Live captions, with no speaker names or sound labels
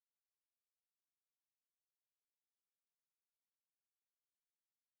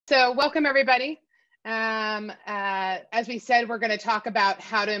So welcome everybody. As we said, we're going to talk about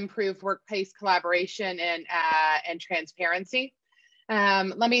how to improve workplace collaboration and transparency.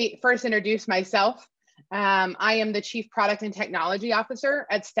 Let me first introduce myself. I am the Chief Product and Technology Officer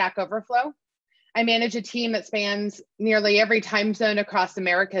at Stack Overflow. I manage a team that spans nearly every time zone across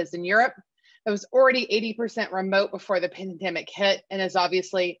Americas and Europe. It was already 80% remote before the pandemic hit and is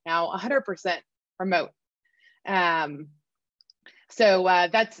obviously now 100% remote.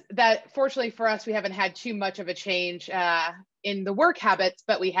 Fortunately for us, we haven't had too much of a change in the work habits,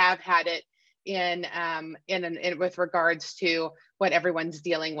 but we have had it in with regards to what everyone's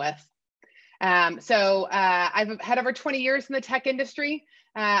dealing with. I've had over 20 years in the tech industry.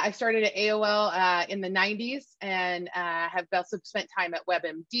 I started at AOL in the 90s and have also spent time at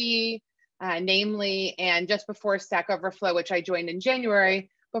WebMD, namely, and just before Stack Overflow, which I joined in January.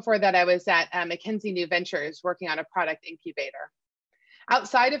 Before that, I was at McKinsey New Ventures working on a product incubator.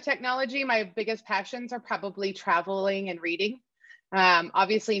 Outside of technology, my biggest passions are probably traveling and reading.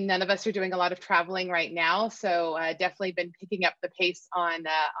 Obviously, none of us are doing a lot of traveling right now, so definitely been picking up the pace on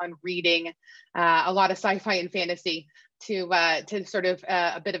reading a lot of sci-fi and fantasy to sort of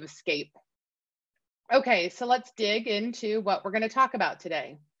a bit of escape. Okay, so let's dig into what we're going to talk about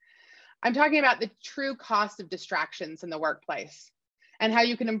today. I'm talking about the true cost of distractions in the workplace and how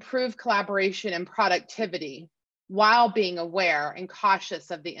you can improve collaboration and productivity while being aware and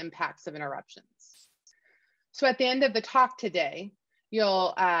cautious of the impacts of interruptions. So at the end of the talk today,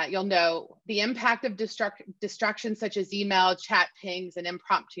 you'll know the impact of distractions such as email, chat pings, and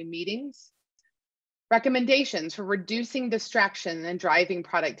impromptu meetings, recommendations for reducing distraction and driving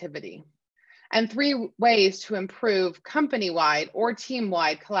productivity, and 3 ways to improve company-wide or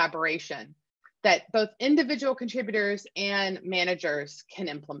team-wide collaboration that both individual contributors and managers can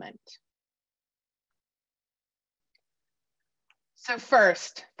implement. So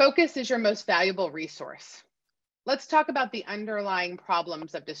first, focus is your most valuable resource. Let's talk about the underlying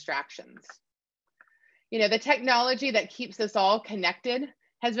problems of distractions. You know, the technology that keeps us all connected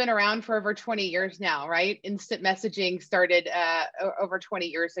has been around for over 20 years now, right? Instant messaging started over 20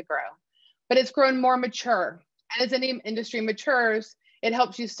 years ago, but it's grown more mature. And as any industry matures, it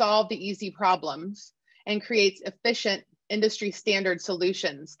helps you solve the easy problems and creates efficient industry standard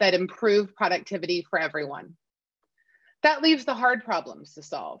solutions that improve productivity for everyone. That leaves the hard problems to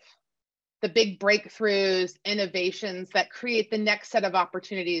solve, the big breakthroughs, innovations that create the next set of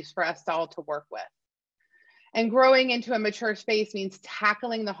opportunities for us all to work with. And growing into a mature space means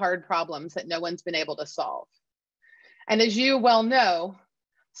tackling the hard problems that no one's been able to solve. And as you well know,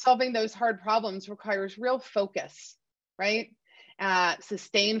 solving those hard problems requires real focus, right?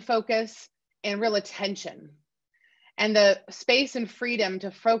 Sustained focus and real attention. And the space and freedom to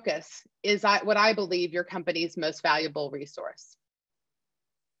focus is what I believe your company's most valuable resource.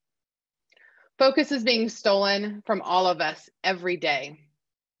 Focus is being stolen from all of us every day.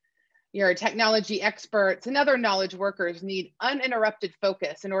 Your technology experts and other knowledge workers need uninterrupted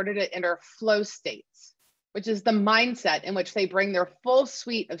focus in order to enter flow states, which is the mindset in which they bring their full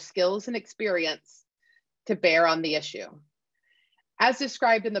suite of skills and experience to bear on the issue. As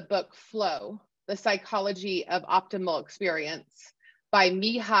described in the book Flow, The Psychology of Optimal Experience by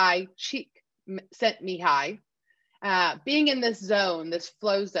Mihai Csikszentmihalyi, being in this zone, this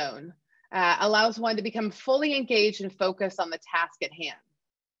flow zone, allows one to become fully engaged and focused on the task at hand.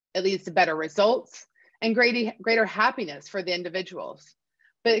 It leads to better results and greater happiness for the individuals.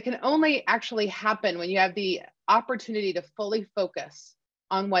 But it can only actually happen when you have the opportunity to fully focus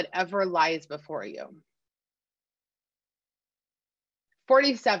on whatever lies before you.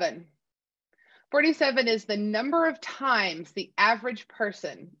 47. 47 is the number of times the average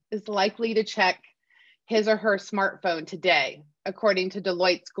person is likely to check his or her smartphone today, according to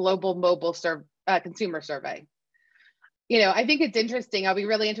Deloitte's Global Mobile Consumer Survey. You know, I think it's interesting. I'll be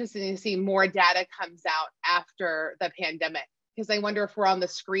really interested to see more data comes out after the pandemic, because I wonder if we're on the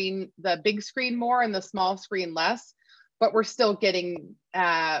screen, the big screen more and the small screen less, but we're still getting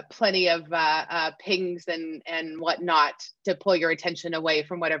plenty of pings and whatnot to pull your attention away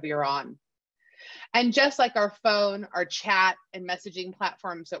from whatever you're on. And just like our phone, our chat and messaging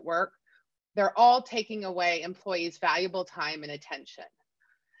platforms at work, they're all taking away employees' valuable time and attention.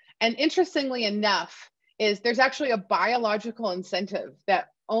 And interestingly enough, there's actually a biological incentive that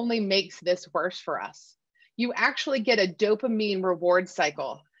only makes this worse for us. You actually get a dopamine reward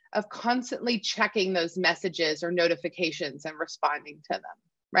cycle of constantly checking those messages or notifications and responding to them,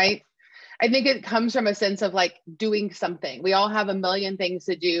 right? I think it comes from a sense of like doing something. We all have a million things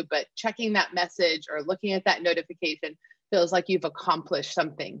to do, but checking that message or looking at that notification feels like you've accomplished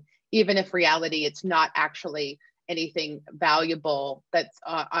something, even if reality it's not actually anything valuable that's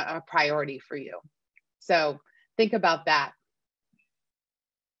a priority for you. So think about that.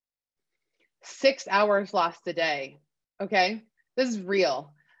 6 hours lost a day. Okay, this is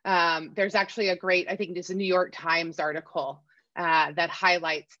real. There's actually a great, I think it's a New York Times article that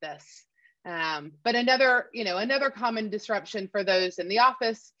highlights this. But another common disruption for those in the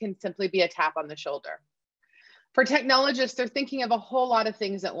office can simply be a tap on the shoulder. For technologists, they're thinking of a whole lot of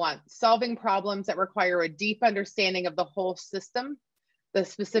things at once, solving problems that require a deep understanding of the whole system, the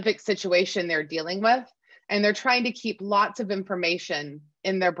specific situation they're dealing with, and they're trying to keep lots of information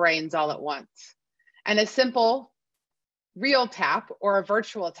in their brains all at once. And a simple real tap or a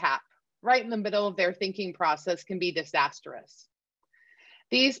virtual tap right in the middle of their thinking process can be disastrous.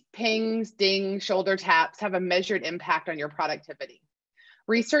 These pings, dings, shoulder taps have a measured impact on your productivity.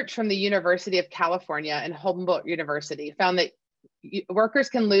 Research from the University of California and Humboldt University found that workers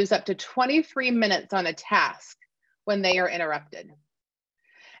can lose up to 23 minutes on a task when they are interrupted.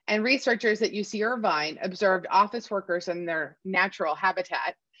 And researchers at UC Irvine observed office workers in their natural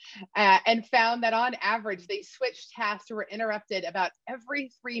habitat and found that on average, they switched tasks or were interrupted about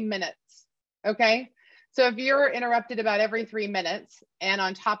every 3 minutes, okay? So if you're interrupted about every 3 minutes, and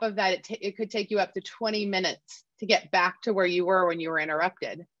on top of that, it could take you up to 20 minutes to get back to where you were when you were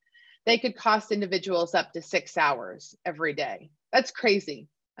interrupted, they could cost individuals up to 6 hours every day. That's crazy.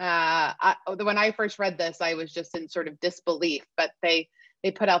 When I first read this, I was just in sort of disbelief, but they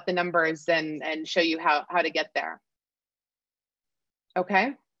put out the numbers and show you how to get there.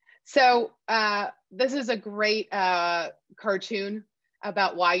 Okay, so this is a great cartoon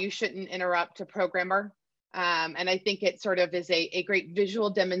about why you shouldn't interrupt a programmer. And I think it sort of is a great visual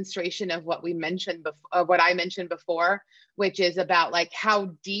demonstration of what we mentioned before, what I mentioned before, which is about like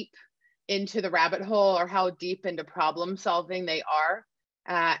how deep into the rabbit hole or how deep into problem solving they are,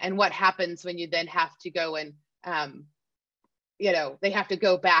 and what happens when you then have to go and they have to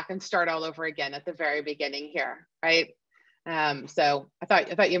go back and start all over again at the very beginning here, right? So I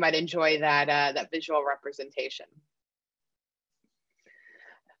thought you might enjoy that visual representation.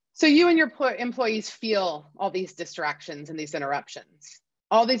 So you and your employees feel all these distractions and these interruptions.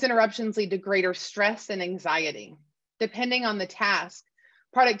 All these interruptions lead to greater stress and anxiety. Depending on the task,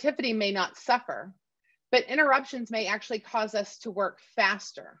 productivity may not suffer, but interruptions may actually cause us to work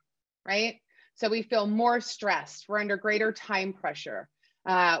faster, right? So we feel more stressed, we're under greater time pressure.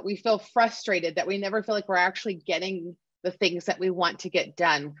 We feel frustrated that we never feel like we're actually getting the things that we want to get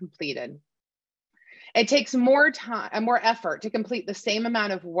done completed. It takes more time and more effort to complete the same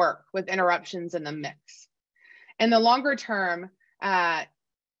amount of work with interruptions in the mix. In the longer term,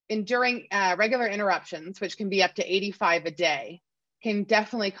 enduring regular interruptions, which can be up to 85 a day, can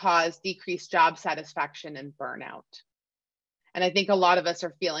definitely cause decreased job satisfaction and burnout. And I think a lot of us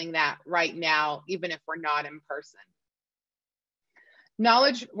are feeling that right now, even if we're not in person.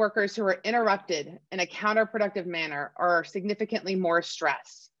 Knowledge workers who are interrupted in a counterproductive manner are significantly more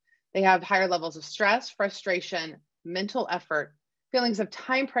stressed. They have higher levels of stress, frustration, mental effort, feelings of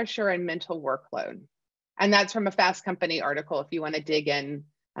time pressure, and mental workload. And that's from a Fast Company article if you want to dig in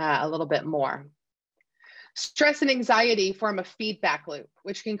a little bit more. Stress and anxiety form a feedback loop,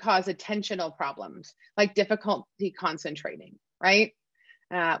 which can cause attentional problems like difficulty concentrating, right?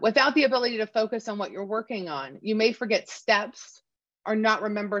 Without the ability to focus on what you're working on, you may forget steps or not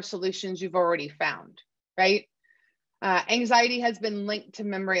remember solutions you've already found, right? Anxiety has been linked to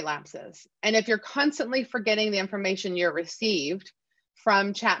memory lapses. And if you're constantly forgetting the information you received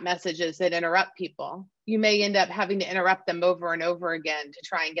from chat messages that interrupt people, you may end up having to interrupt them over and over again to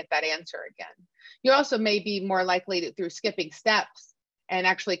try and get that answer again. You also may be more likely to, through skipping steps, and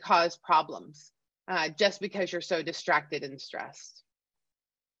actually cause problems just because you're so distracted and stressed.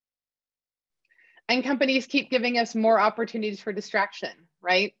 And companies keep giving us more opportunities for distraction,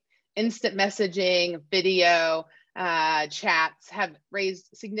 right? Instant messaging, video, chats have raised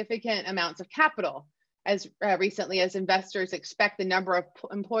significant amounts of capital as recently as investors expect the number of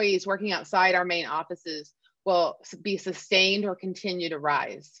employees working outside our main offices will be sustained or continue to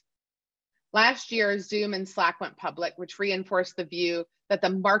rise. Last year, Zoom and Slack went public, which reinforced the view that the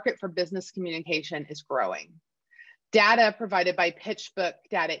market for business communication is growing. Data provided by PitchBook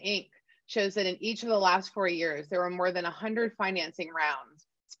Data Inc. shows that in each of the last 4 years, there were more than 100 financing rounds,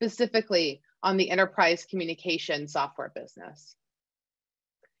 specifically on the enterprise communication software business.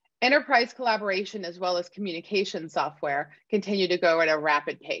 Enterprise collaboration as well as communication software continue to go at a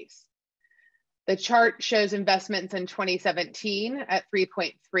rapid pace. The chart shows investments in 2017 at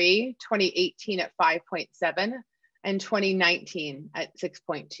 3.3, 2018 at 5.7, and 2019 at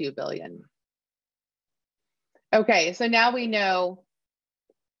 6.2 billion. Okay, so now we know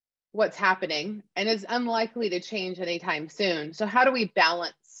what's happening and is unlikely to change anytime soon. So how do we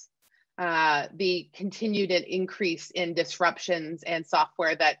balance the continued increase in disruptions and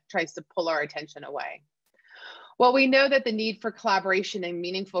software that tries to pull our attention away? Well, we know that the need for collaboration and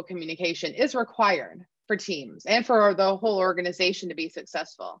meaningful communication is required for teams and for the whole organization to be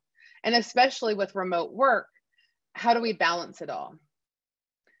successful. And especially with remote work, how do we balance it all?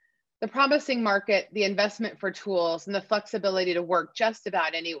 The promising market, the investment for tools, and the flexibility to work just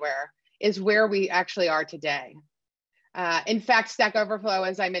about anywhere is where we actually are today. In fact, Stack Overflow,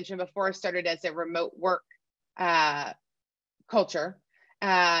 as I mentioned before, started as a remote work culture.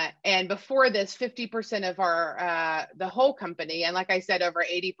 And before this, 50% of our, the whole company, and like I said, over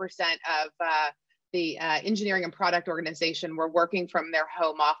 80% of the engineering and product organization were working from their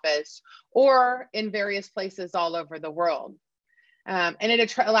home office or in various places all over the world. And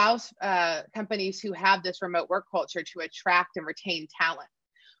it allows companies who have this remote work culture to attract and retain talent,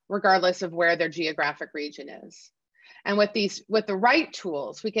 regardless of where their geographic region is. And with the right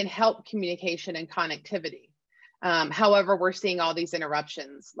tools, we can help communication and connectivity. However, we're seeing all these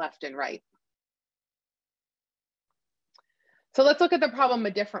interruptions left and right. So let's look at the problem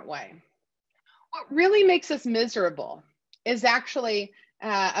a different way. What really makes us miserable is actually,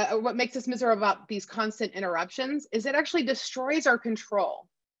 what makes us miserable about these constant interruptions is it actually destroys our control,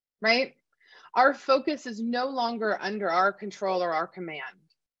 right? Our focus is no longer under our control or our command.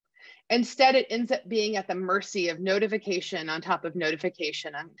 Instead, it ends up being at the mercy of notification on top of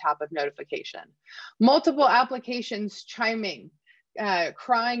notification on top of notification. Multiple applications chiming,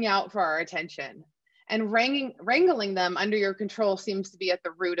 crying out for our attention, and wrangling them under your control seems to be at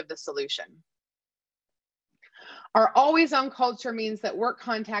the root of the solution. Our always-on culture means that work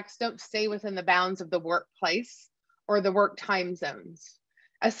contacts don't stay within the bounds of the workplace or the work time zones,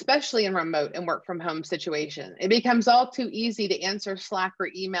 especially in remote and work from home situations. It becomes all too easy to answer Slack or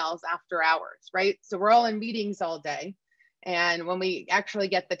emails after hours, right? So we're all in meetings all day. And when we actually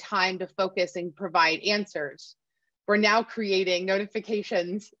get the time to focus and provide answers, we're now creating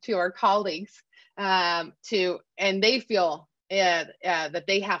notifications to our colleagues and they feel that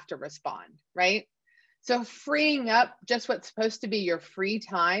they have to respond, right? So freeing up just what's supposed to be your free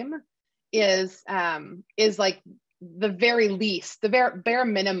time is like the very least, the bare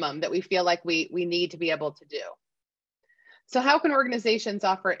minimum that we feel like we need to be able to do. So how can organizations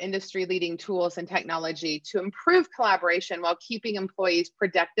offer industry-leading tools and technology to improve collaboration while keeping employees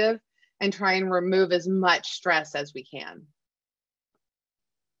productive and try and remove as much stress as we can?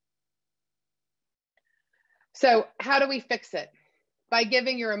 So how do we fix it? By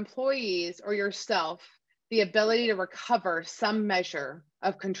giving your employees or yourself the ability to recover some measure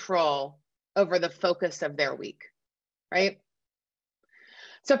of control over the focus of their week, right?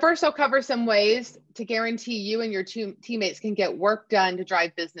 So first, I'll cover some ways to guarantee you and your teammates can get work done to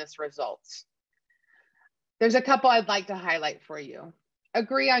drive business results. There's a couple I'd like to highlight for you.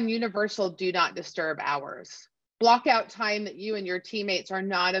 Agree on universal do not disturb hours. Block out time that you and your teammates are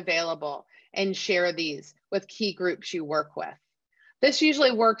not available and share these with key groups you work with. This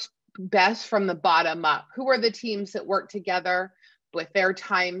usually works best from the bottom up. Who are the teams that work together with their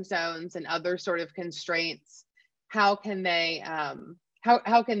time zones and other sort of constraints? How can they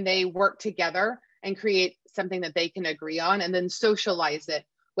work together and create something that they can agree on and then socialize it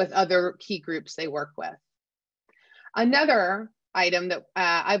with other key groups they work with? Another item that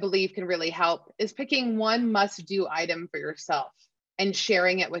I believe can really help is picking one must-do item for yourself and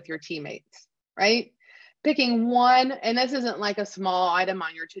sharing it with your teammates, right? Picking one, and this isn't like a small item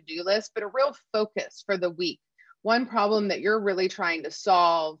on your to-do list, but a real focus for the week. One problem that you're really trying to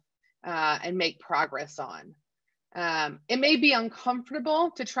solve and make progress on. It may be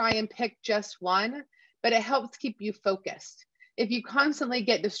uncomfortable to try and pick just one, but it helps keep you focused. If you constantly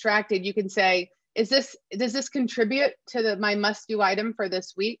get distracted, you can say, does this contribute to my must-do item for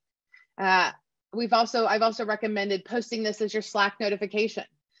this week? I've also recommended posting this as your Slack notification.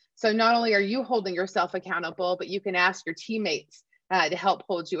 So not only are you holding yourself accountable, but you can ask your teammates to help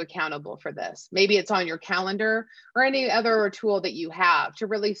hold you accountable for this. Maybe it's on your calendar or any other tool that you have to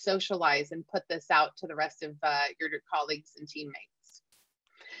really socialize and put this out to the rest of your colleagues and teammates.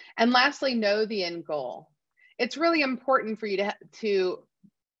 And lastly, know the end goal. It's really important for you to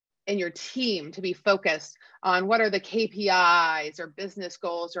and your team to be focused on what are the KPIs or business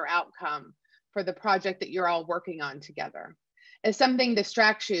goals or outcome for the project that you're all working on together. If something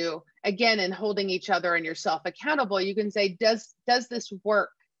distracts you, again, in holding each other and yourself accountable, you can say, does this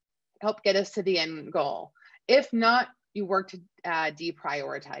work help get us to the end goal? If not, you work to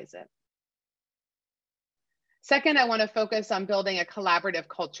deprioritize it. Second, I want to focus on building a collaborative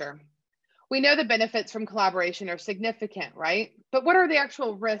culture. We know the benefits from collaboration are significant, right? But what are the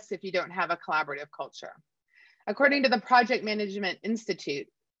actual risks if you don't have a collaborative culture? According to the Project Management Institute,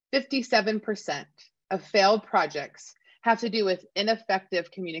 57% of failed projects have to do with ineffective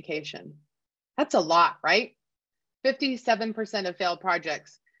communication. That's a lot, right? 57% of failed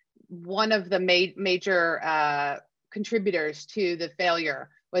projects, one of the major contributors to the failure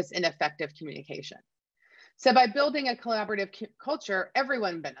was ineffective communication. So by building a collaborative culture,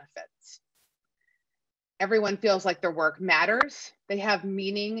 everyone benefits. Everyone feels like their work matters, they have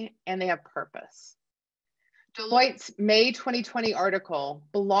meaning, and they have purpose. Deloitte's May 2020 article,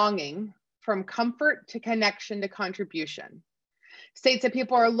 Belonging, From Comfort to Connection to Contribution, states that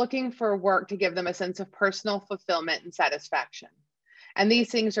people are looking for work to give them a sense of personal fulfillment and satisfaction. And these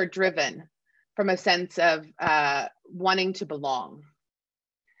things are driven from a sense of wanting to belong.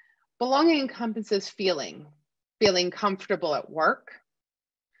 Belonging encompasses feeling comfortable at work,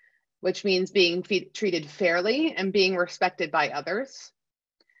 which means being treated fairly and being respected by others,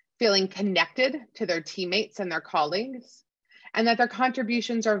 feeling connected to their teammates and their colleagues, and that their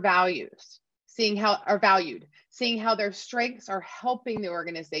contributions are valued, seeing how their strengths are helping the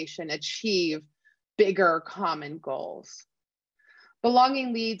organization achieve bigger common goals.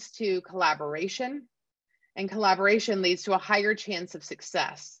 Belonging leads to collaboration, and collaboration leads to a higher chance of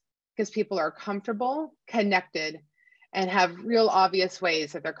success because people are comfortable, connected, and have real obvious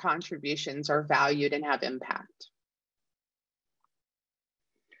ways that their contributions are valued and have impact.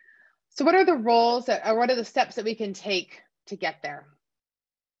 So what are the roles or what are the steps that we can take to get there?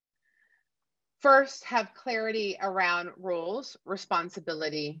 First, have clarity around roles,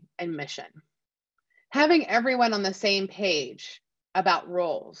 responsibility, and mission. Having everyone on the same page about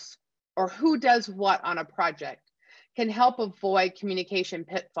roles or who does what on a project can help avoid communication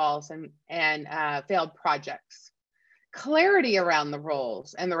pitfalls and failed projects. Clarity around the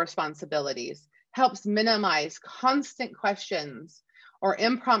roles and the responsibilities helps minimize constant questions or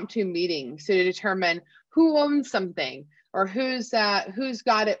impromptu meetings to determine who owns something or who's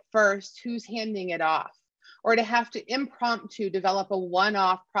got it first, who's handing it off, or to have to impromptu develop a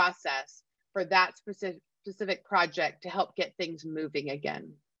one-off process for that specific project to help get things moving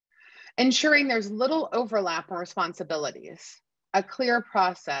again. Ensuring there's little overlap in responsibilities, a clear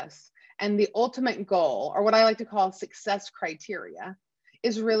process, and the ultimate goal, or what I like to call success criteria,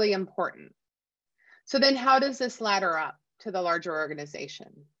 is really important. So then how does this ladder up to the larger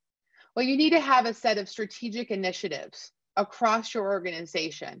organization? Well, you need to have a set of strategic initiatives across your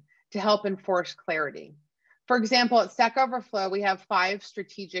organization to help enforce clarity. For example, at Stack Overflow, we have 5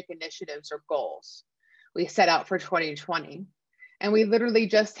 strategic initiatives or goals we set out for 2020. And we literally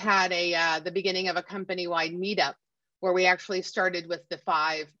just had the beginning of a company-wide meetup where we actually started with the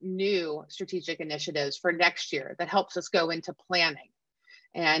 5 new strategic initiatives for next year that helps us go into planning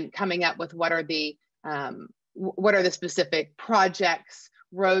and coming up with what are the specific projects,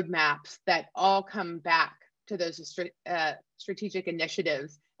 roadmaps that all come back to those strategic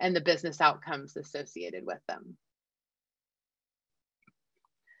initiatives and the business outcomes associated with them.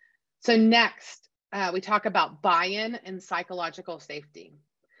 So next, we talk about buy-in and psychological safety.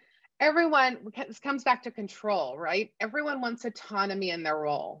 This comes back to control, right? Everyone wants autonomy in their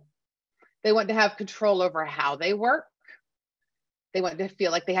role. They want to have control over how they work. They want to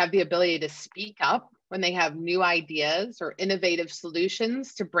feel like they have the ability to speak up when they have new ideas or innovative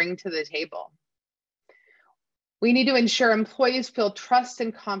solutions to bring to the table. We need to ensure employees feel trust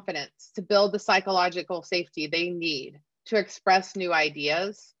and confidence to build the psychological safety they need to express new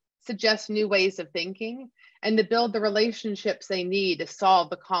ideas, suggest new ways of thinking, and to build the relationships they need to solve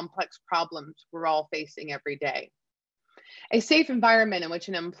the complex problems we're all facing every day. A safe environment in which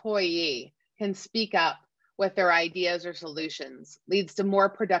an employee can speak up with their ideas or solutions leads to more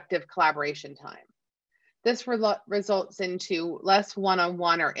productive collaboration time. This results into less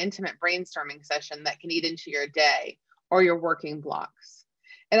one-on-one or intimate brainstorming session that can eat into your day or your working blocks.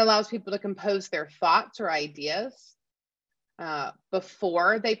 It allows people to compose their thoughts or ideas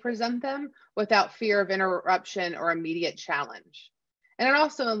before they present them without fear of interruption or immediate challenge. And it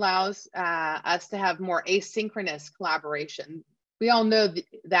also allows us to have more asynchronous collaboration. We all know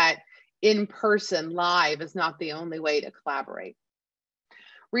that in-person live is not the only way to collaborate.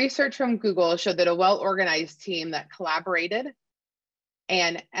 Research from Google showed that a well-organized team that collaborated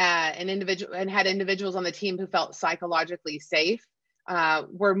and had individuals on the team who felt psychologically safe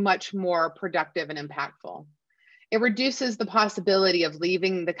were much more productive and impactful. It reduces the possibility of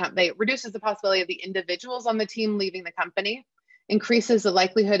leaving the company. It reduces the possibility of the individuals on the team leaving the company, increases the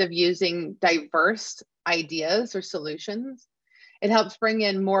likelihood of using diverse ideas or solutions. It helps bring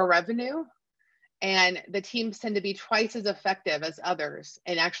in more revenue And the teams tend to be twice as effective as others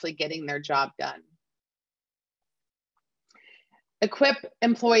in actually getting their job done. Equip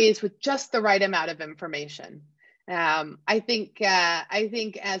employees with just the right amount of information. I think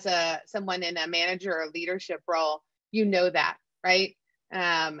as someone in a manager or leadership role, you know that, right?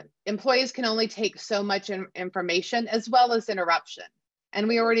 Employees can only take so much information as well as interruption. And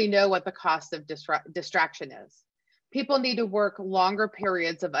we already know what the cost of distraction is. People need to work longer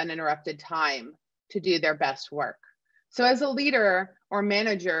periods of uninterrupted time to do their best work. So as a leader or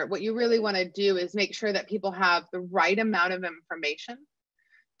manager, what you really want to do is make sure that people have the right amount of information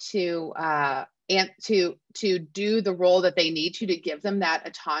to do the role that they need to give them that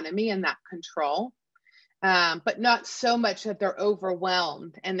autonomy and that control, but not so much that they're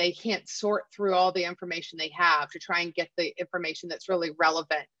overwhelmed and they can't sort through all the information they have to try and get the information that's really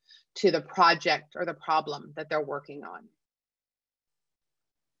relevant to the project or the problem that they're working on.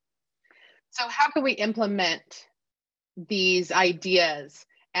 So how can we implement these ideas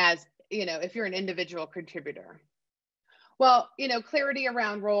as, if you're an individual contributor? Well, clarity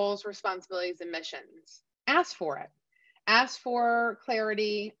around roles, responsibilities, and missions. Ask for it. Ask for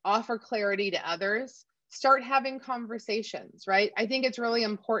clarity, offer clarity to others, start having conversations, right? I think it's really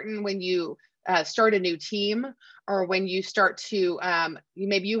important when you start a new team, or when you start to,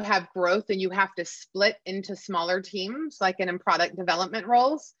 maybe you have growth and you have to split into smaller teams, like in product development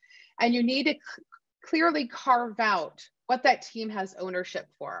roles, and you need to clearly carve out what that team has ownership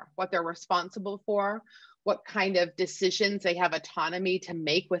for, what they're responsible for, what kind of decisions they have autonomy to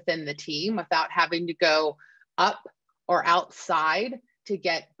make within the team without having to go up or outside to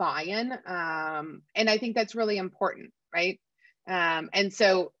get buy-in. And I think that's really important, right? And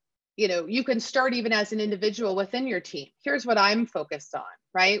so, you can start even as an individual within your team. Here's what I'm focused on,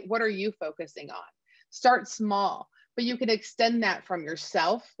 right? What are you focusing on? Start small, but you can extend that from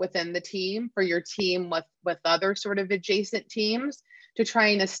yourself within the team, for your team with other sort of adjacent teams, to try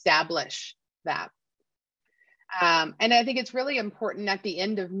and establish that. And I think it's really important at the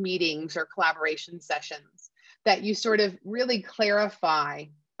end of meetings or collaboration sessions that you sort of really clarify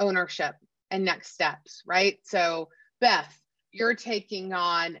ownership and next steps, right? So Beth, you're taking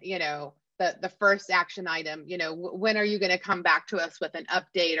on, the first action item, when are you going to come back to us with an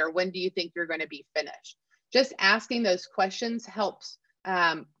update, or when do you think you're going to be finished? Just asking those questions helps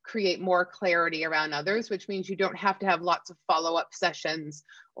create more clarity around others, which means you don't have to have lots of follow-up sessions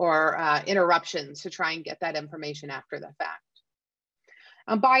or interruptions to try and get that information after the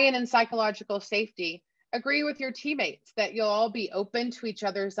fact. Buy-in and psychological safety. Agree with your teammates that you'll all be open to each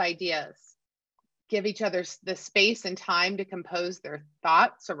other's ideas. Give each other the space and time to compose their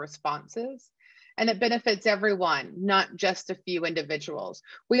thoughts or responses. And it benefits everyone, not just a few individuals.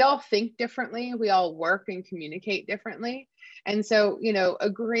 We all think differently. We all work and communicate differently. And so,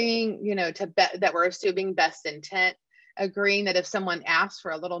 agreeing, that we're assuming best intent, agreeing that if someone asks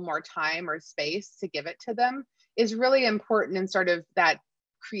for a little more time or space, to give it to them, is really important in sort of that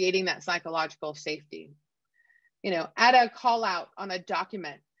creating that psychological safety. Add a call out on a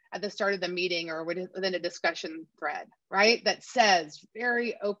document at the start of the meeting or within a discussion thread, right? That says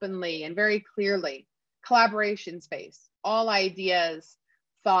very openly and very clearly, collaboration space, all ideas,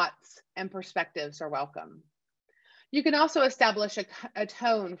 thoughts, and perspectives are welcome. You can also establish a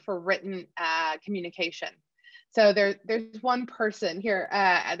tone for written communication. So there's one person here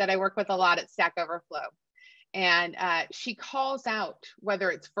that I work with a lot at Stack Overflow, and she calls out,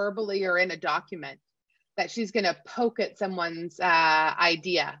 whether it's verbally or in a document, that she's going to poke at someone's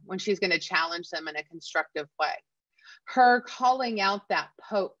idea when she's going to challenge them in a constructive way. Her calling out that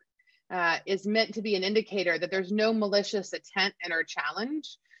poke is meant to be an indicator that there's no malicious intent in her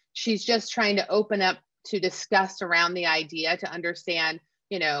challenge. She's just trying to open up to discuss around the idea, to understand,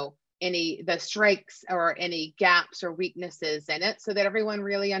 the strengths or any gaps or weaknesses in it, so that everyone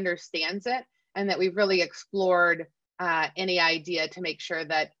really understands it, and that we've really explored any idea to make sure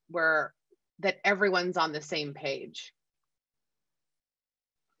that everyone's on the same page.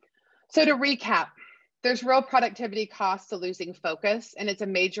 So to recap, there's real productivity costs to losing focus, and it's a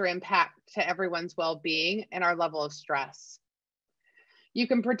major impact to everyone's well-being and our level of stress. You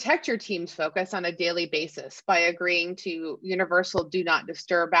can protect your team's focus on a daily basis by agreeing to universal do not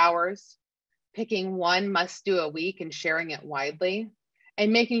disturb hours, picking one must-do a week and sharing it widely,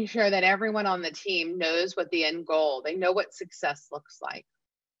 and making sure that everyone on the team knows what the end goal, they know what success looks like.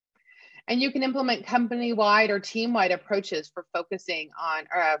 And you can implement company-wide or team-wide approaches for focusing on,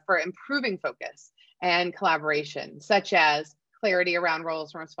 for improving focus and collaboration, such as clarity around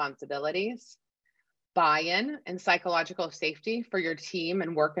roles and responsibilities, buy-in and psychological safety for your team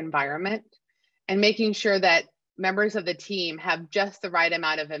and work environment, and making sure that members of the team have just the right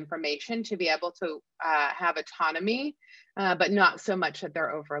amount of information to be able to have autonomy, but not so much that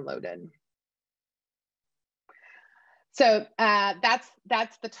they're overloaded. So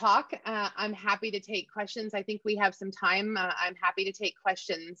that's the talk. I'm happy to take questions. I think we have some time. I'm happy to take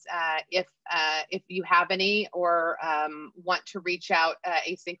questions if you have any, or want to reach out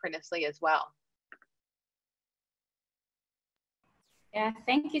asynchronously as well. Yeah,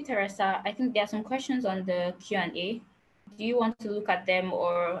 thank you, Teresa. I think there are some questions on the Q&A. Do you want to look at them,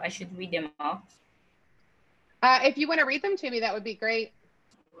 or I should read them out? If you want to read them to me, that would be great.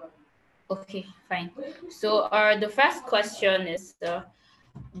 Okay, fine. So the first question is,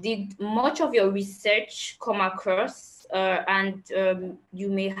 did much of your research come across, and you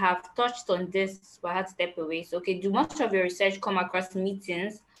may have touched on this, but I had to step away. So, okay, do much of your research come across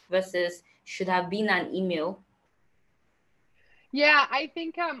meetings versus should have been an email? Yeah, I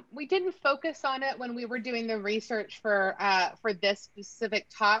think we didn't focus on it when we were doing the research for this specific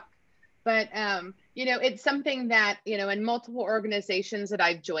talk, but you know, it's something that, you know, in multiple organizations that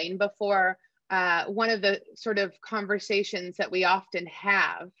I've joined before, one of the sort of conversations that we often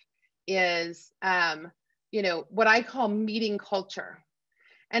have is, you know, what I call meeting culture.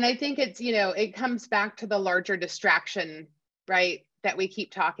 And I think it's, you know, it comes back to the larger distraction, right, that we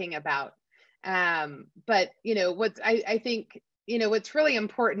keep talking about. But, you know, I think, you know, what's really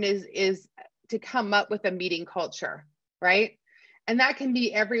important is to come up with a meeting culture, right? And that can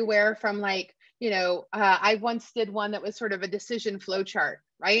be everywhere from, like, you know, I once did one that was sort of a decision flow chart,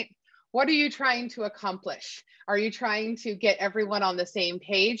 right? What are you trying to accomplish? Are you trying to get everyone on the same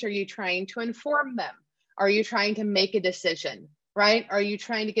page? Are you trying to inform them? Are you trying to make a decision, right? Are you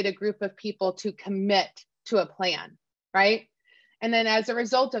trying to get a group of people to commit to a plan, right? And then as a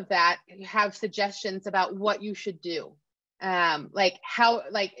result of that, you have suggestions about what you should do. Like how,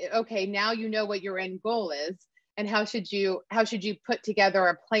 like, okay, now you know what your end goal is, and how should you put together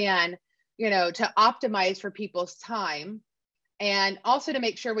a plan, you know, to optimize for people's time, and also to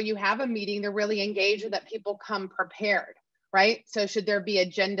make sure when you have a meeting, they're really engaged and that people come prepared, right? So should there be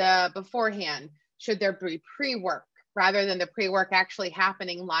agenda beforehand? Should there be pre-work, rather than the pre-work actually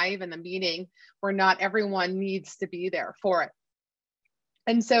happening live in the meeting where not everyone needs to be there for it?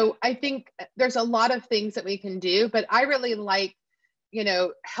 And so I think there's a lot of things that we can do, but I really like, you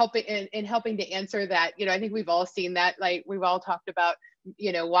know, helping to answer that. You know, I think we've all seen that, like we've all talked about,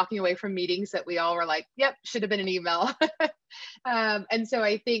 you know, walking away from meetings that we all were like, yep, should have been an email. And so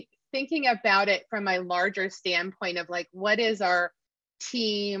I think thinking about it from a larger standpoint of, like, what is our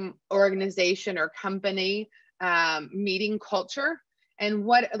team, organization, or company meeting culture, and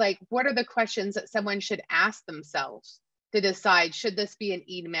what are the questions that someone should ask themselves to decide, should this be an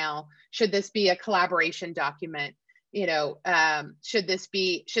email? Should this be a collaboration document? You know, should this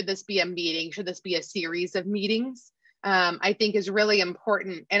be a meeting? Should this be a series of meetings? I think is really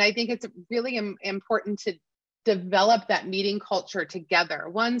important. And I think it's really important to develop that meeting culture together.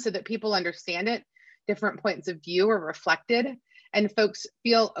 One, so that people understand it, different points of view are reflected, and folks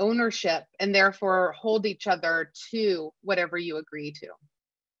feel ownership and therefore hold each other to whatever you agree to.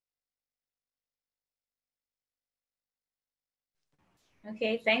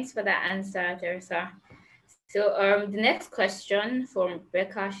 Okay, thanks for that answer, Teresa. So the next question from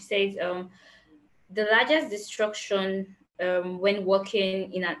Becca, she says, the largest distraction when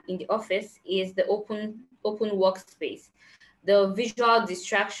working in the office is the open workspace. The visual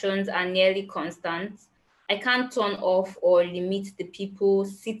distractions are nearly constant. I can't turn off or limit the people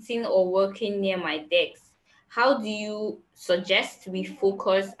sitting or working near my desk. How do you suggest we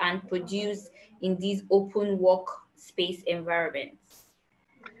focus and produce in these open workspace environments?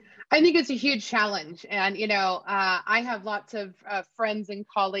 I think it's a huge challenge. And, you know, I have lots of friends and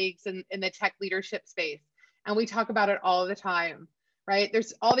colleagues in the tech leadership space, and we talk about it all the time, right?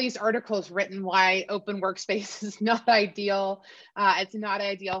 There's all these articles written why open workspace is not ideal. It's not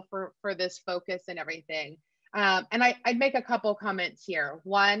ideal for this focus and everything. And I'd make a couple comments here.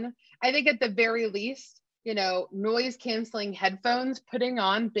 One, I think at the very least, you know, noise canceling headphones, putting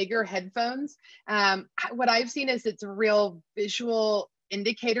on bigger headphones. What I've seen is it's a real visual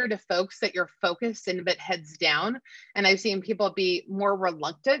indicator to folks that you're focused and a bit heads down. And I've seen people be more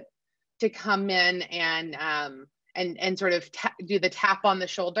reluctant to come in and sort of do the tap on the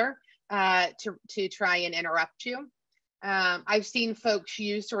shoulder to try and interrupt you. I've seen folks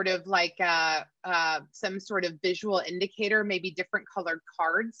use sort of like some sort of visual indicator, maybe different colored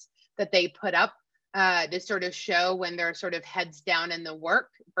cards that they put up to sort of show when they're sort of heads down in the work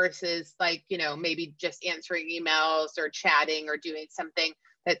versus, like, you know, maybe just answering emails or chatting or doing something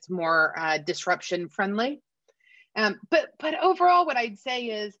that's more disruption friendly. But overall, what I'd say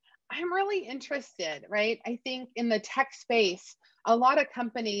is I'm really interested, right? I think in the tech space, a lot of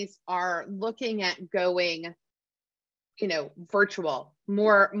companies are looking at going, virtual,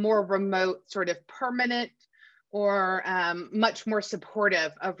 more remote, sort of permanent, or much more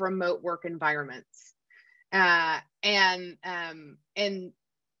supportive of remote work environments. And I'm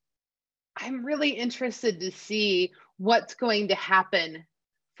really interested to see what's going to happen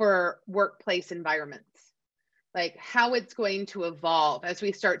for workplace environments, like how it's going to evolve as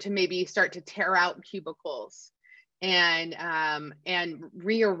we start to tear out cubicles and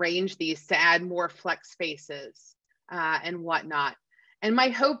rearrange these to add more flex spaces and whatnot. And my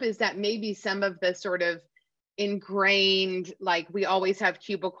hope is that maybe some of the sort of ingrained, like we always have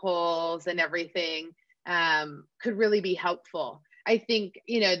cubicles and everything, could really be helpful. I think,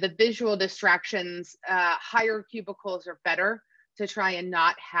 the visual distractions, higher cubicles are better to try and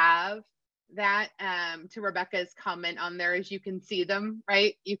not have that. To Rebecca's comment on there, as you can see them,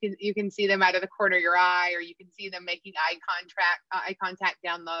 right? You can see them out of the corner of your eye, or you can see them making eye contact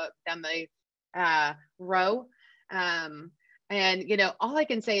down the row. And all I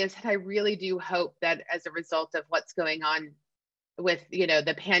can say is that I really do hope that as a result of what's going on with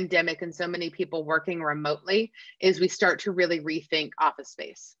the pandemic and so many people working remotely, is we start to really rethink office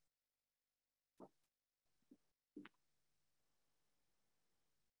space.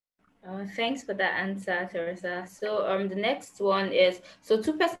 Thanks for that answer, Teresa. So the next one is, so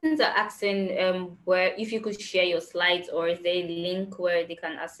two persons are asking where if you could share your slides, or is there a link where they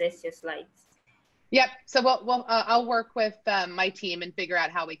can access your slides? Yep. So I'll work with my team and figure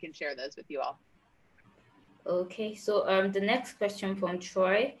out how we can share those with you all. Okay, so the next question from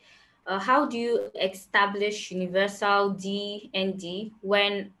Troy. How do you establish universal D&D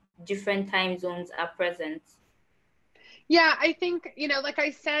when different time zones are present? Yeah, I think, like I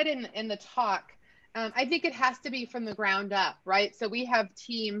said in the talk, I think it has to be from the ground up, right? So we have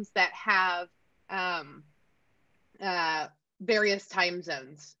teams that have various time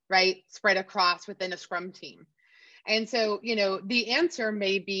zones, right, spread across within a Scrum team. And so, the answer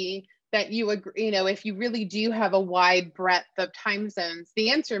may be that you agree, if you really do have a wide breadth of time zones,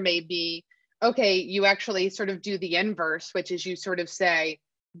 the answer may be, okay, you actually sort of do the inverse, which is you sort of say,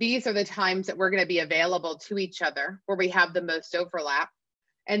 these are the times that we're going to be available to each other where we have the most overlap.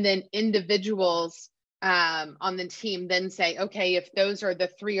 And then individuals on the team then say, okay, if those are the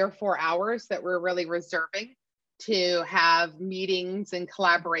 3 or 4 hours that we're really reserving to have meetings and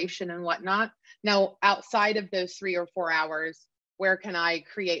collaboration and whatnot. Now, outside of those 3 or 4 hours, where can I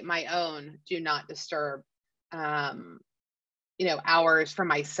create my own do not disturb, hours for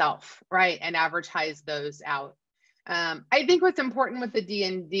myself, right? And advertise those out. I think what's important with the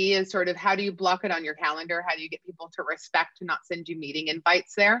D&D is sort of how do you block it on your calendar? How do you get people to respect to not send you meeting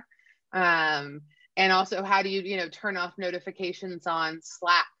invites there? And also, how do you, turn off notifications on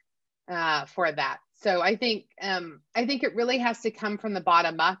Slack for that? So I think it really has to come from the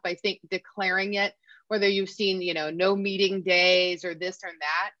bottom up. I think declaring it, whether you've seen, no meeting days or this or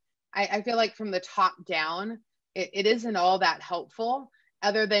that, I feel like from the top down, it isn't all that helpful,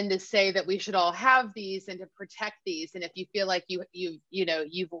 other than to say that we should all have these and to protect these. And if you feel like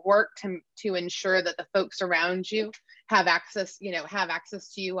you've worked to ensure that the folks around you have access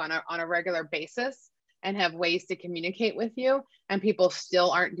to you on a regular basis and have ways to communicate with you, and people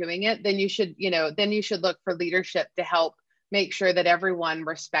still aren't doing it, then you should look for leadership to help make sure that everyone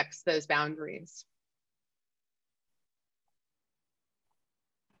respects those boundaries.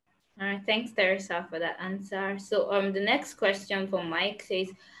 All right, thanks, Teresa, for that answer. So the next question from Mike says,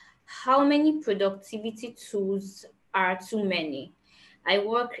 how many productivity tools are too many? I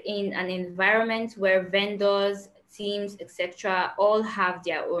work in an environment where vendors, teams, etc., all have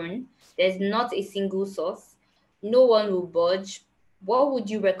their own. There's not a single source. No one will budge. What would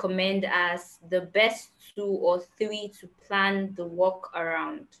you recommend as the best 2 or 3 to plan the work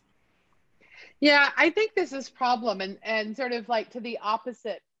around? Yeah, I think this is problem and sort of like to the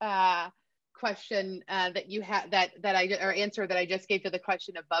opposite question that you had or answer that I just gave to the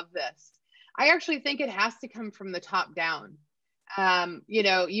question above this. I actually think it has to come from the top down.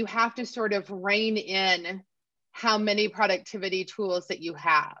 You have to sort of rein in how many productivity tools that you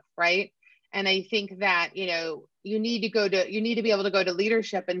have, right? And I think that, you need to be able to go to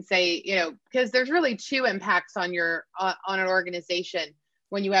leadership and say, because there's really 2 impacts on an organization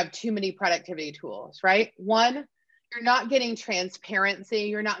when you have too many productivity tools, right? One, you're not getting transparency.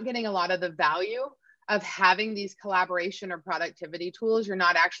 You're not getting a lot of the value of having these collaboration or productivity tools. You're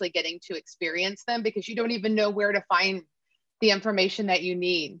not actually getting to experience them because you don't even know where to find the information that you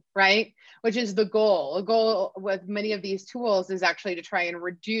need, right? Which is the goal. A goal with many of these tools is actually to try and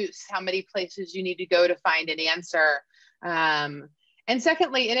reduce how many places you need to go to find an answer. And And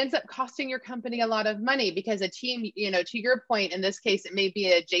secondly, it ends up costing your company a lot of money because a team, to your point, in this case, it may be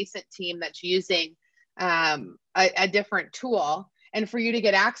an adjacent team that's using a different tool. And for you to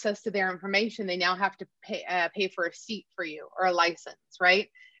get access to their information, they now have to pay for a seat for you or a license, right?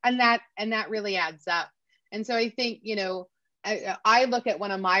 And that really adds up. And so I think, I look at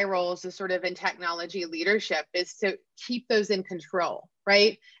one of my roles as sort of in technology leadership is to keep those in control,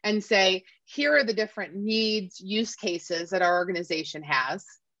 right? And say, here are the different needs, use cases that our organization has,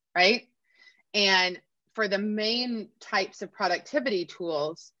 right? And for the main types of productivity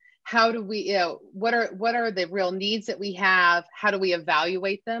tools, how do we, what are the real needs that we have? How do we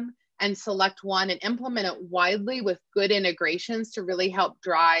evaluate them and select one and implement it widely with good integrations to really help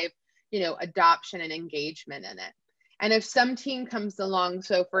drive, adoption and engagement in it? And if some team comes along,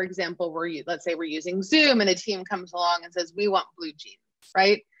 so for example, let's say we're using Zoom and a team comes along and says, we want blue jeans,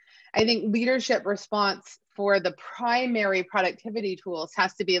 right? I think leadership response for the primary productivity tools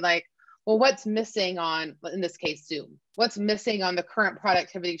has to be like, well, what's missing on, in this case, Zoom? What's missing on the current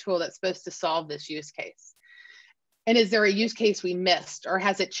productivity tool that's supposed to solve this use case? And is there a use case we missed, or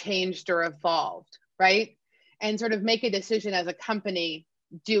has it changed or evolved, right? And sort of make a decision as a company,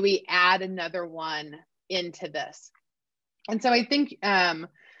 do we add another one into this? And so I think,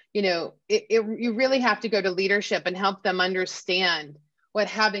 you really have to go to leadership and help them understand what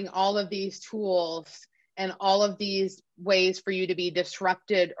having all of these tools and all of these ways for you to be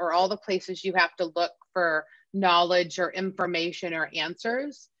disrupted, or all the places you have to look for knowledge or information or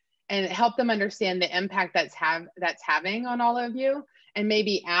answers, and help them understand the impact that's having on all of you, and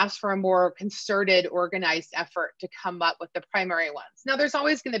maybe ask for a more concerted, organized effort to come up with the primary ones. Now, there's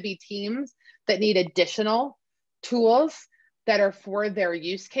always going to be teams that need additional tools that are for their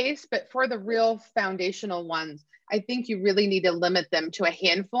use case, but for the real foundational ones, I think you really need to limit them to a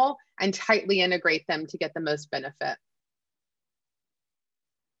handful and tightly integrate them to get the most benefit.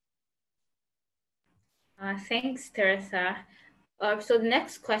 Thanks, Teresa. So the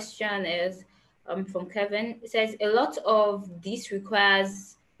next question is from Kevin. It says, a lot of this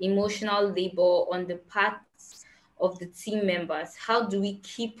requires emotional labor on the parts of the team members. How do we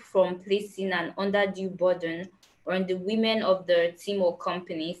keep from placing an undue burden on the women of the team or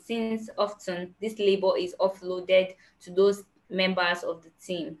company, since often this labor is offloaded to those members of the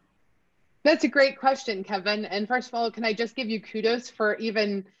team? That's a great question, Kevin. And first of all, can I just give you kudos for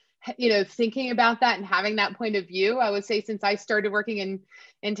even, thinking about that and having that point of view? I would say since I started working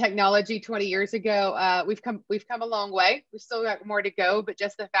in technology 20 years ago, we've come a long way. We've still got more to go, but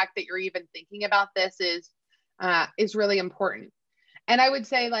just the fact that you're even thinking about this is really important. And I would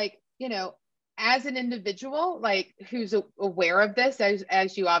say, as an individual, who's aware of this,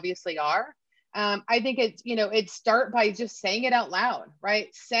 as you obviously are, I think it's start by just saying it out loud, right?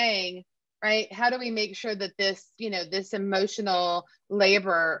 Saying, right, how do we make sure that this, this emotional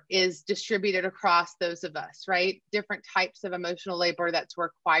labor is distributed across those of us, right? Different types of emotional labor that's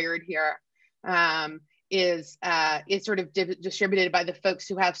required here is sort of distributed by the folks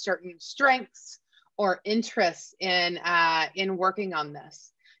who have certain strengths or interests in working on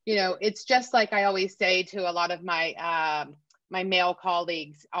this. It's just like I always say to a lot of my my male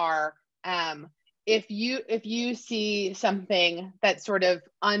colleagues are, if you see something that's sort of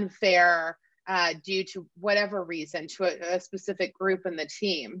unfair due to whatever reason to a specific group in the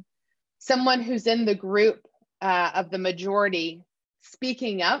team, someone who's in the group of the majority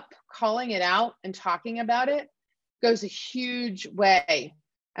speaking up, calling it out and talking about it goes a huge way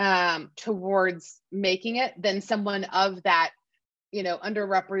towards making it than someone of that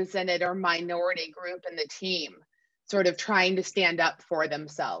underrepresented or minority group in the team sort of trying to stand up for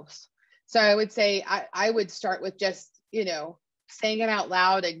themselves. So I would say I would start with just, saying it out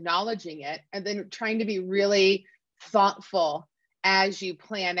loud, acknowledging it, and then trying to be really thoughtful as you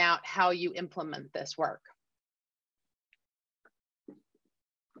plan out how you implement this work.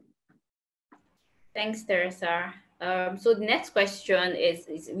 Thanks, Teresa. So the next question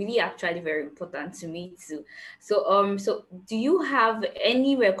is really actually very important to me too. So so do you have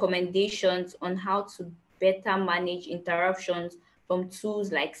any recommendations on how to better manage interruptions from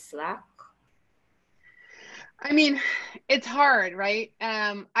tools like Slack? I mean, it's hard, right?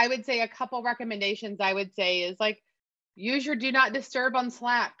 I would say a couple recommendations I would say is use your do not disturb on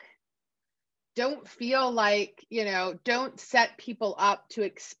Slack. Don't feel like, don't set people up to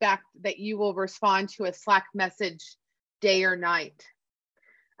expect that you will respond to a Slack message day or night.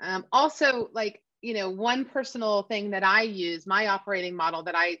 Also, one personal thing that I use, my operating model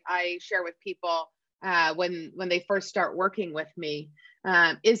that I share with people when they first start working with me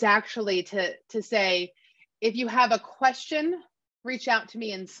is actually to say, if you have a question, reach out to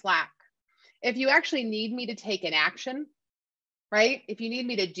me in Slack. If you actually need me to take an action, right? If you need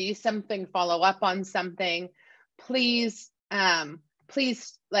me to do something, follow up on something, please,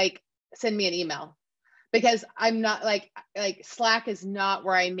 please like send me an email, because I'm not like Slack is not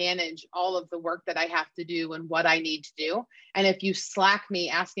where I manage all of the work that I have to do and what I need to do. And if you Slack me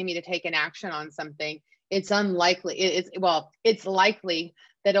asking me to take an action on something, it's unlikely, it's likely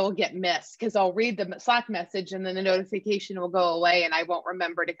that it'll get missed, because I'll read the Slack message and then the notification will go away and I won't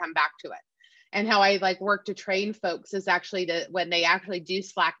remember to come back to it. And how I like work to train folks is actually to, when they actually do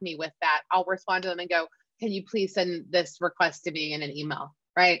Slack me with that, I'll respond to them and go, can you please send this request to me in an email,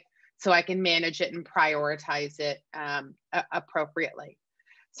 right? So I can manage it and prioritize it appropriately.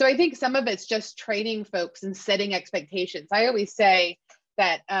 So I think some of it's just training folks and setting expectations. I always say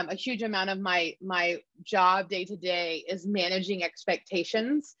that a huge amount of my job day to day is managing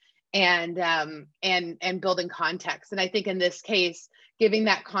expectations and building context. And I think in this case, giving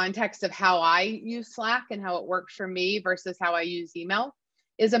that context of how I use Slack and how it works for me versus how I use email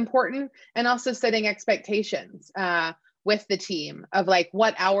is important. And also setting expectations with the team of like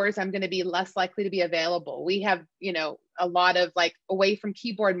what hours I'm going to be less likely to be available. We have, you know, a lot of like away from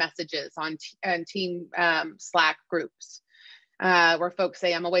keyboard messages on team Slack groups where folks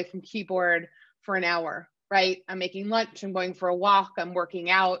say, I'm away from keyboard for an hour, right? I'm making lunch, I'm going for a walk, I'm working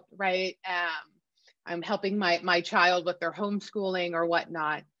out, right? I'm helping my child with their homeschooling or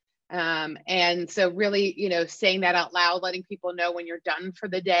whatnot. And so really, you know, saying that out loud, letting people know when you're done for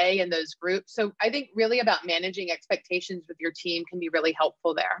the day in those groups. So I think really about managing expectations with your team can be really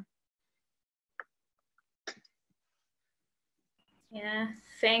helpful there. Yeah,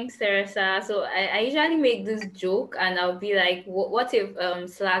 thanks, Teresa. So I usually make this joke and I'll be like, what if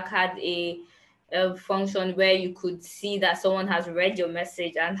Slack had a function where you could see that someone has read your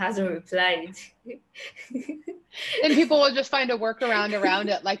message and hasn't replied? Then people will just find a workaround around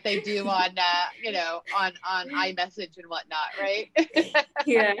it, like they do on, you know, on iMessage and whatnot, right?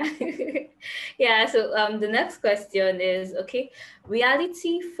 Yeah. Yeah. So the next question is, okay,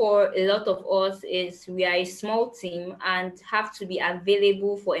 reality for a lot of us is we are a small team and have to be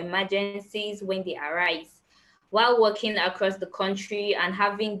available for emergencies when they arise, while working across the country and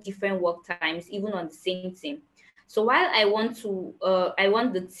having different work times, even on the same team. So while I want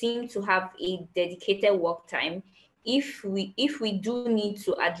the team to have a dedicated work time, if we do need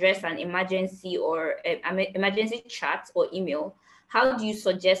to address an emergency or an emergency chat or email, how do you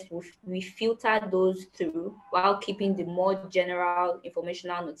suggest we filter those through while keeping the more general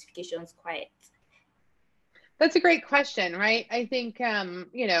informational notifications quiet? That's a great question, right? I think,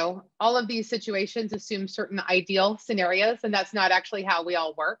 you know, all of these situations assume certain ideal scenarios, and that's not actually how we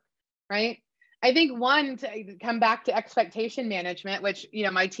all work, right? I think one, to come back to expectation management, which, you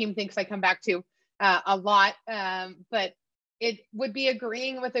know, my team thinks I come back to a lot, but it would be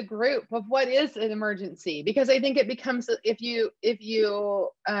agreeing with a group of what is an emergency, because I think it becomes, if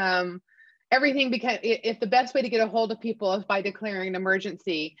the best way to get a hold of people is by declaring an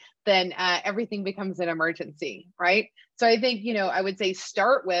emergency, then everything becomes an emergency, right? So I think, you know, I would say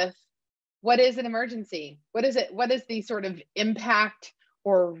start with what is an emergency? What is it? What is the sort of impact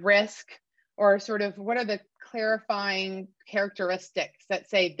or risk, or sort of what are the clarifying characteristics that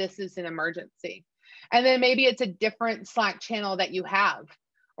say this is an emergency? And then maybe it's a different Slack channel that you have,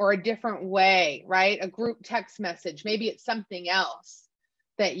 or a different way, right? A group text message, maybe it's something else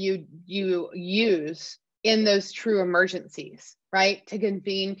that you use in those true emergencies, right? To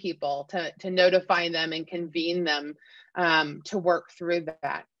convene people, to notify them and convene them to work through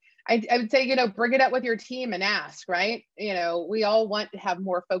that. I would say, you know, bring it up with your team and ask, right? You know, we all want to have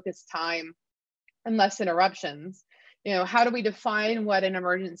more focused time and less interruptions. You know, how do we define what an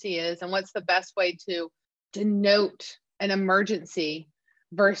emergency is, and what's the best way to denote an emergency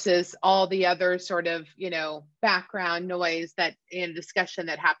versus all the other sort of, you know, background noise that in discussion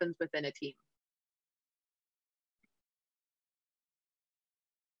that happens within a team.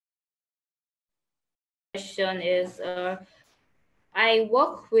 Question is, I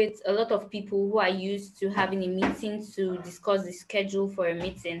work with a lot of people who are used to having a meeting to discuss the schedule for a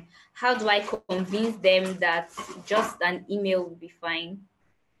meeting. How do I convince them that just an email will be fine?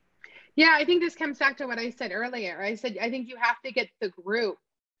 Yeah, I think this comes back to what I said earlier. I said, I think you have to get the group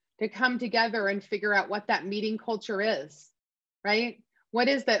to come together and figure out what that meeting culture is, right? What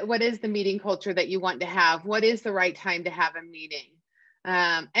is the meeting culture that you want to have? What is the right time to have a meeting?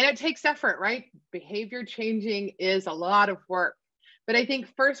 And it takes effort, right? Behavior changing is a lot of work. But I think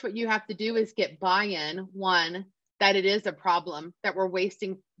first what you have to do is get buy-in, one, that it is a problem, that we're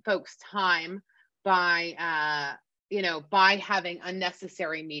wasting folks' time by, you know, by having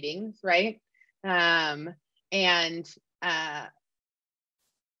unnecessary meetings, right?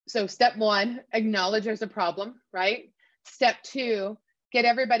 So step one, acknowledge there's a problem, right? Step 2, get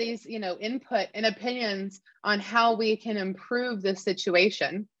everybody's, input and opinions on how we can improve the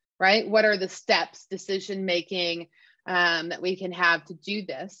situation, right? What are the steps, decision making that we can have to do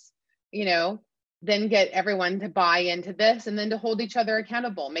this, then get everyone to buy into this, and then to hold each other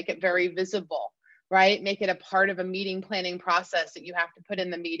accountable, make it very visible, right? Make it a part of a meeting planning process that you have to put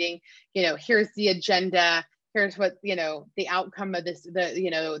in the meeting. Here's the agenda. Here's what, the outcome of this,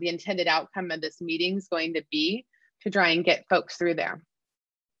 the intended outcome of this meeting is going to be, to try and get folks through there.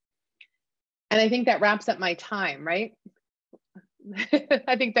 And I think that wraps up my time, right?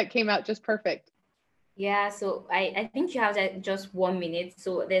 I think that came out just perfect. Yeah, so I think you have just 1 minute.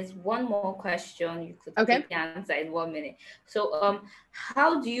 So there's one more question you could take the answer in 1 minute. So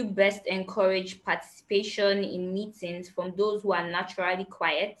how do you best encourage participation in meetings from those who are naturally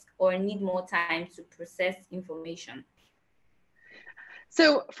quiet or need more time to process information?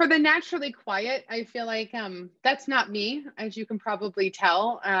 So for the naturally quiet, I feel like that's not me, as you can probably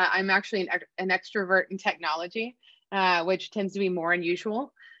tell. I'm actually an extrovert in technology, which tends to be more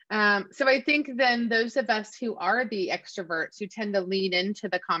unusual. So I think then those of us who are the extroverts, who tend to lean into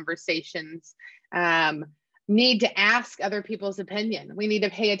the conversations, need to ask other people's opinion. We need to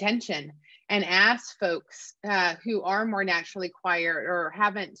pay attention and ask folks who are more naturally quiet or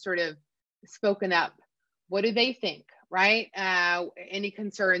haven't sort of spoken up, what do they think, right? Any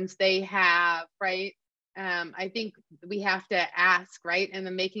concerns they have, right? I think we have to ask, right? And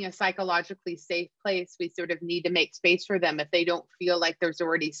then making a psychologically safe place, we sort of need to make space for them if they don't feel like there's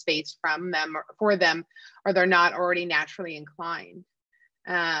already space from them or for them, or they're not already naturally inclined.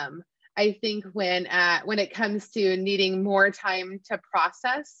 I think when it comes to needing more time to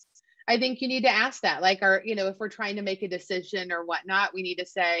process, I think you need to ask that, like, if we're trying to make a decision or whatnot, we need to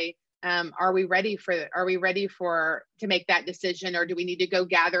say, are we ready to make that decision, or do we need to go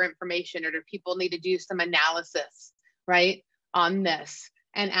gather information, or do people need to do some analysis, right, on this,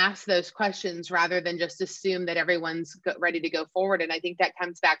 and ask those questions rather than just assume that everyone's ready to go forward. And I think that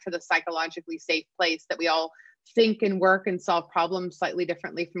comes back to the psychologically safe place that we all think and work and solve problems slightly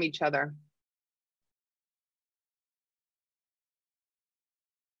differently from each other.